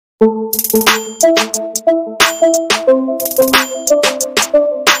Welcome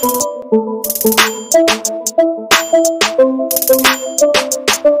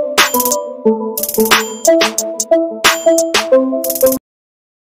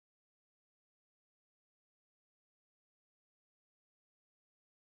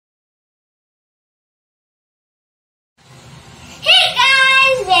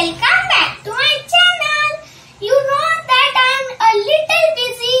back to my channel. You know that I'm a little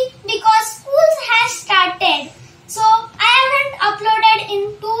busy because school has started. So I haven't uploaded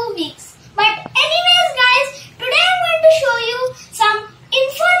in 2 weeks. But anyways guys, today I'm going to show you some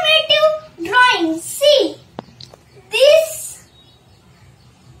informative drawings. See, this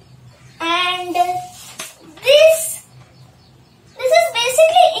and this is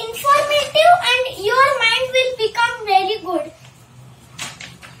basically informative and your mind will become very good.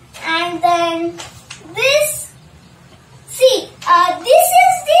 And then this, see, this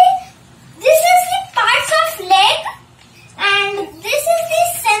is the parts of leg, and this is the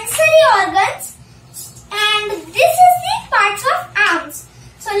sensory organs, and this is the parts of arms.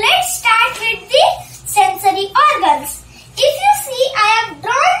 So let's start with the sensory organs. If you see, I have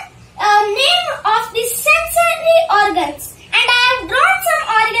drawn a name of the sensory organs, and I have drawn some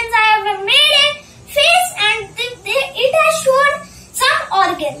organs. I have made a face, and it has shown some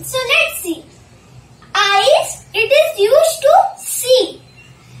organs. So let's see. Eyes, it is used to see.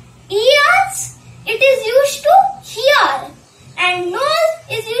 Ears, it is used to hear. And nose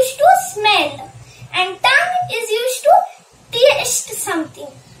is used to smell. And tongue is used to taste something.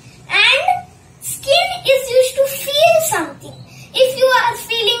 And skin is used to feel something. If you are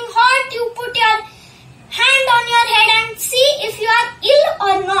feeling hot, you put your hand on your head and see if you are ill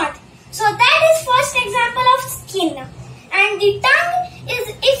or not. So that is first example of skin. And the tongue is,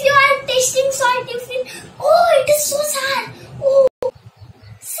 if you are tasting salt, you feel, oh, it is so sour. Oh.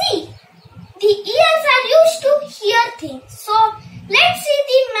 See, the ears are used to hear things. So, let's see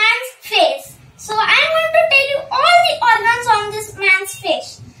the man's face. So, I am going to tell you all the organs on this man's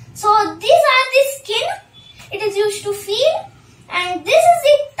face. So, these are the skin. It is used to feel. And this is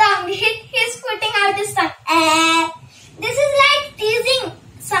the tongue. He is putting out his tongue. This is like teasing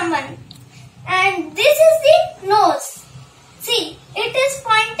someone. And this is the nose. See, it is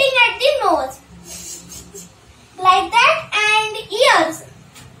pointing at the nose. Like that. And ears.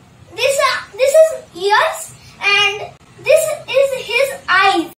 This is ears. And this is his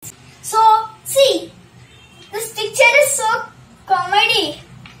eyes. So, see, this picture is so comedy.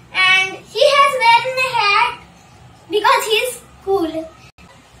 And he has wearing a hat because he is cool.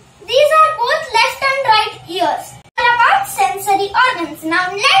 These are both left and right ears. All about sensory organs. Now,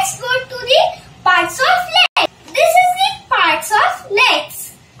 let's go to the parts of legs. This is the parts of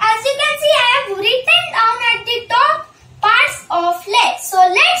legs. As you can see, I have written down at the top parts of legs. So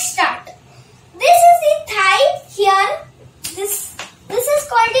let's start. This is the thigh here. This is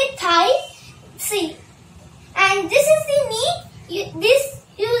called the thigh. See, and this is the knee. This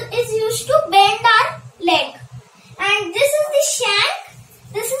is used to bend our leg. And this is the shank.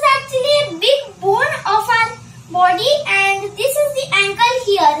 This is actually a big bone of our body. And this is the ankle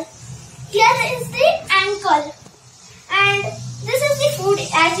here. Here is the ankle. And this is the foot.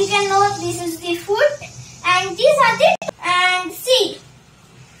 As you can know, this is the foot. And these are the, and see,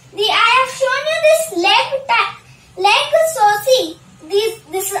 I have shown you this leg. So see,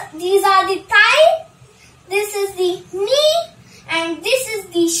 these are the thigh. This is the knee. And this is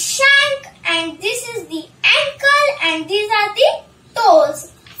the shank. And this is the ankle. And these are the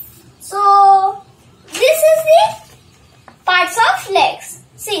toes. So this is the parts of legs.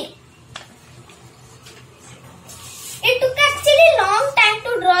 See. It took actually long time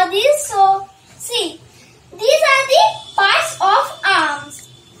to draw these. So, see, these are the parts of arms.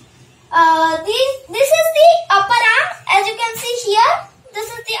 This is the upper arm. As you can see here, this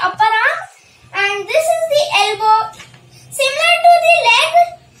is the upper arm. And this is the elbow. Similar to the leg,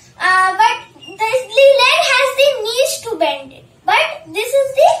 but the leg has the knees to bend it. But this is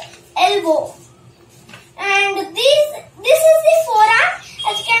the elbow. And this is the forearm.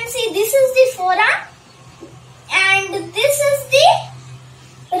 As you can see, this is the forearm. And this is the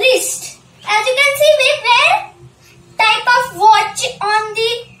wrist. As you can see, we wear type of watch on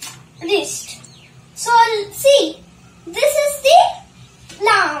the wrist. So, see, this is the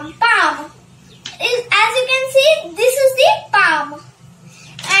palm. As you can see, this is the palm.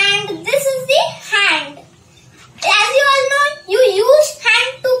 And this is the hand. As you all know, you use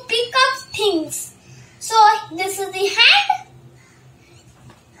hand to pick up things.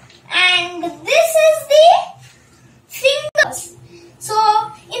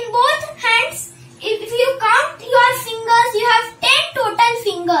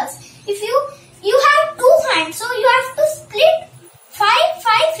 if you have two hands, so you have to split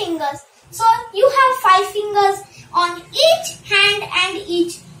five fingers. So you have 5 fingers on each hand and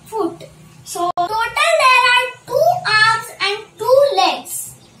each foot. So total there are 2 arms and 2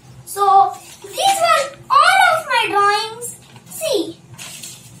 legs. So these were all of my drawings. See,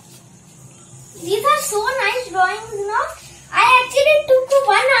 these are so nice drawings, no? I actually took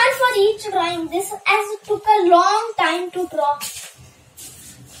 1 hour for each drawing. This as it took a long time to draw.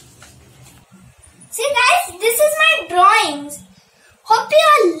 See guys, this is my drawings. Hope you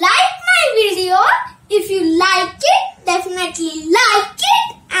all like my video. If you like it, definitely like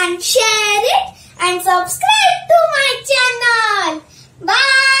it and share it and subscribe to my channel.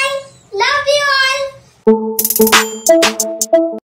 Bye. Love you all.